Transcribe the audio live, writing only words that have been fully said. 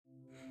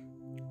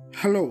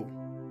Hello,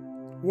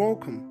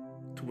 welcome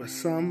to a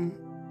Psalm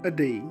a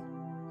Day.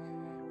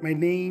 My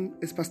name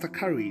is Pastor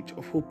Courage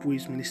of Hope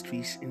Waves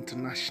Ministries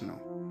International.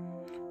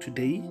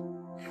 Today,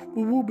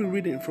 we will be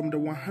reading from the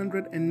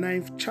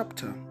 109th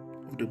chapter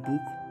of the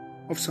book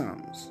of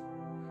Psalms.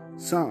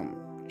 Psalm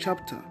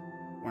chapter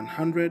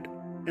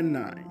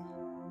 109.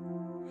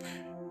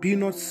 Be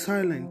not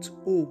silent,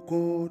 O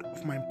God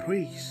of my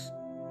praise,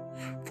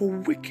 for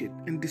wicked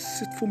and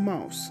deceitful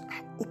mouths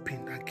are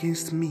opened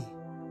against me,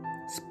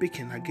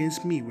 speaking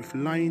against me with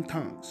lying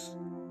tongues.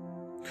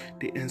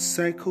 They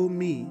encircle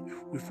me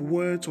with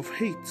words of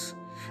hate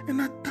and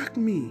attack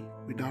me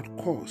without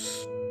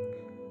cause.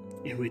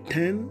 In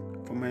return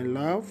for my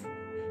love,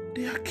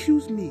 they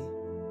accuse me,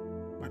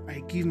 but I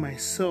give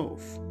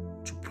myself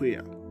to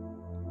prayer.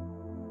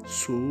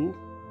 So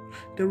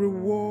they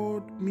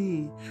reward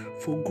me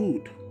for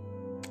good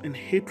and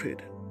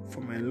hatred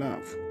for my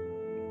love.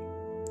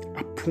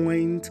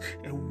 Appoint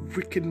a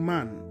wicked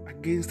man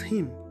against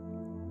him.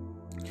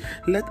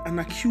 Let an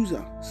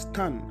accuser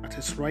stand at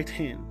his right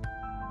hand.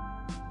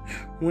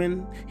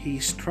 When he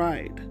is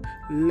tried,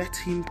 let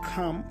him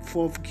come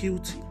forth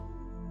guilty.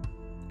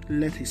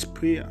 Let his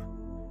prayer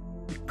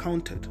be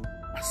counted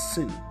as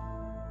sin.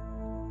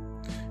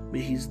 May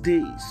his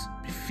days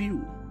be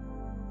few.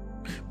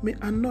 May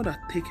another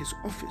take his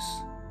office.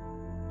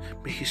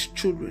 May his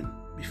children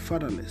be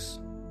fatherless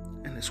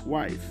and his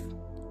wife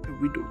a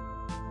widow.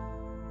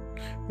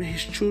 May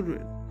his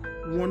children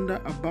wander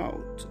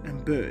about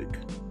and beg,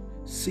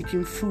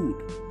 seeking food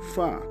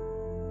far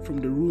from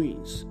the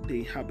ruins they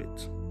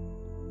inhabit.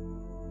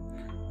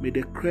 May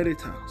the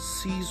creditor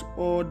seize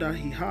all that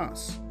he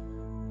has.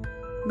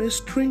 May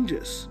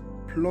strangers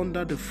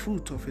plunder the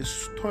fruit of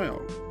his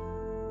toil.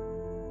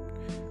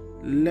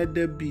 Let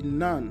there be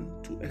none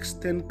to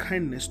extend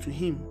kindness to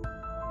him,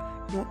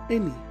 nor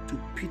any to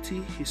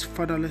pity his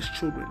fatherless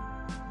children.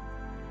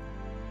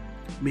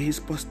 May his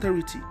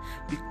posterity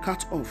be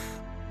cut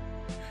off.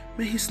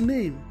 May his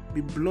name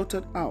be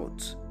blotted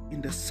out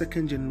in the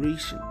second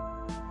generation.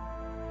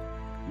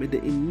 May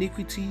the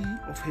iniquity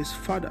of his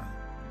father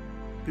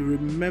be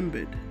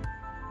remembered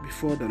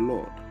before the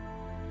Lord,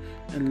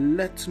 and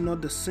let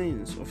not the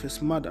sins of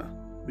his mother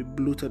be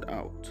blotted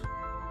out.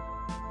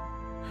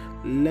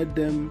 Let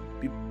them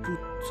be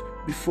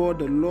put before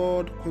the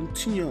Lord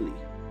continually,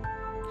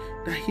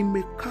 that he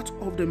may cut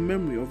off the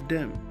memory of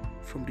them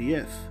from the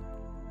earth.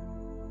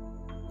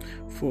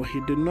 For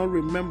he did not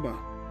remember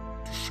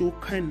to show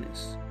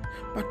kindness,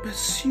 but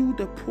pursued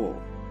the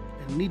poor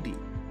and needy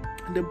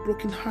and the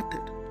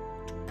brokenhearted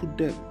to put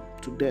them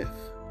to death.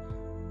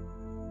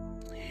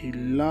 He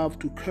loved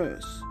to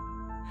curse.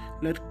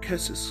 Let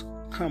curses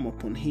come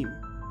upon him.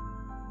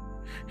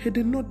 He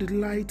did not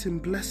delight in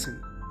blessing.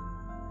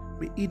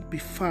 May it be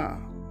far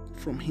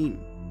from him.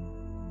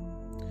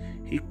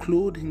 He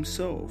clothed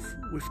himself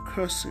with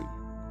cursing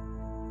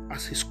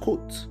as his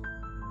coat.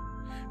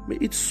 May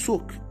it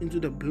soak into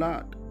the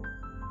blood,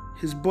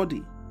 his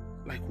body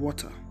like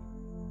water,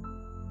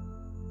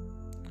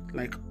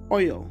 like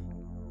oil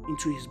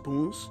into his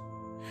bones.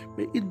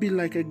 May it be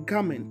like a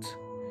garment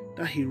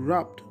that he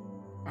wrapped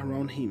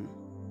around him,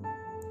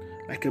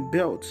 like a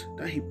belt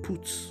that he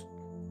puts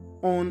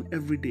on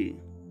every day.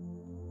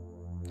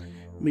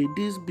 May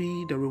this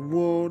be the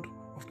reward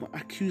of my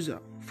accuser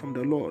from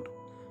the Lord,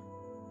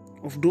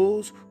 of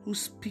those who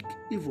speak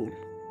evil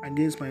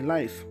against my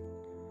life.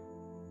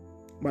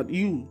 But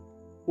you,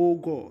 O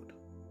God,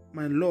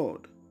 my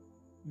Lord,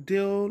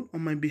 deal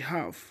on my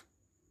behalf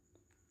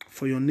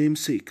for your name's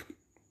sake,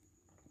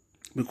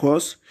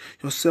 because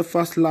your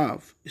steadfast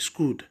love is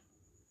good.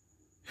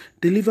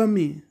 Deliver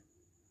me,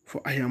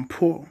 for I am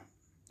poor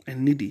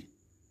and needy,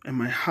 and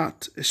my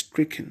heart is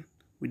stricken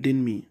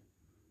within me.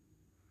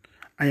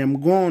 I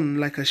am gone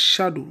like a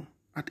shadow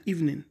at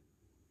evening.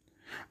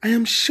 I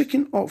am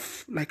shaken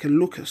off like a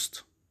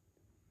locust.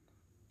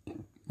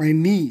 My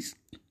knees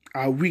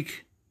are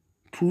weak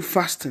through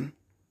fasting.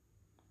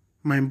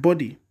 My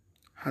body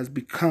has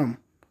become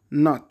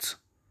naught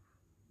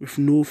with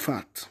no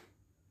fat.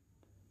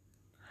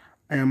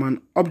 I am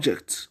an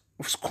object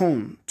of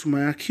scorn to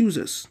my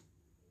accusers.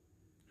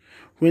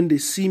 When they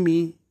see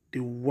me, they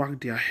wag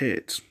their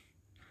heads.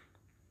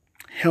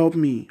 Help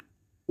me,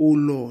 O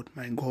Lord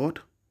my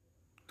God.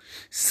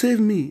 Save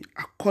me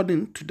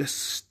according to the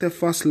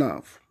steadfast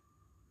love.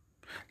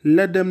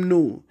 Let them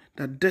know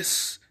that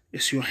this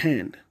is your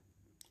hand.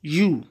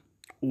 You,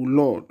 O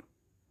Lord,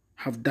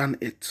 have done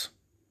it.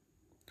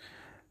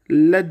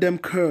 Let them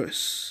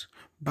curse,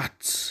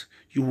 but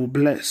you will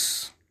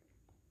bless.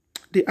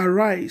 They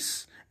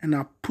arise and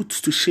are put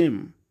to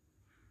shame,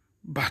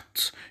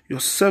 but your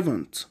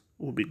servant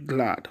will be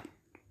glad.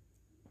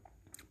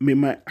 May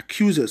my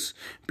accusers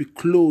be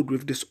clothed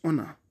with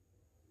dishonor.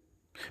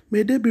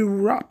 May they be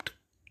wrapped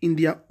in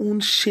their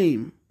own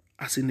shame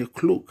as in a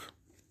cloak.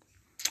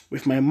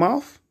 With my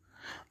mouth,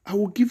 I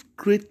will give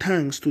great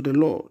thanks to the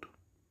Lord.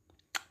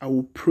 I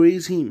will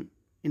praise him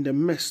in the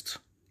midst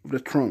of the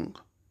throng.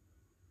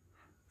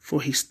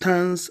 For he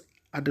stands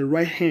at the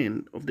right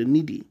hand of the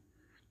needy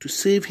to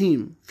save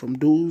him from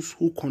those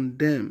who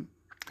condemn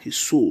his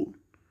soul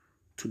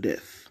to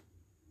death.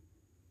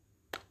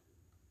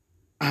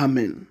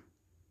 Amen.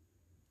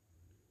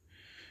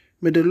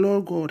 May the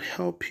Lord God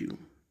help you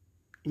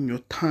in your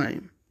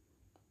time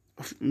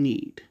of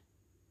need.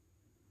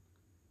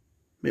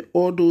 May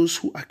all those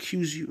who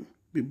accuse you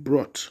be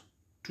brought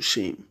to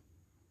shame.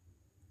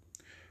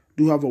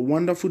 Do have a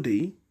wonderful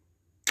day,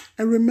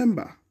 and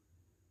remember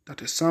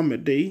that a psalm a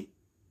day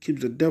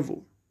keeps the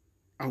devil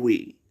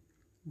away.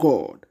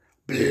 God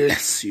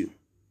bless you.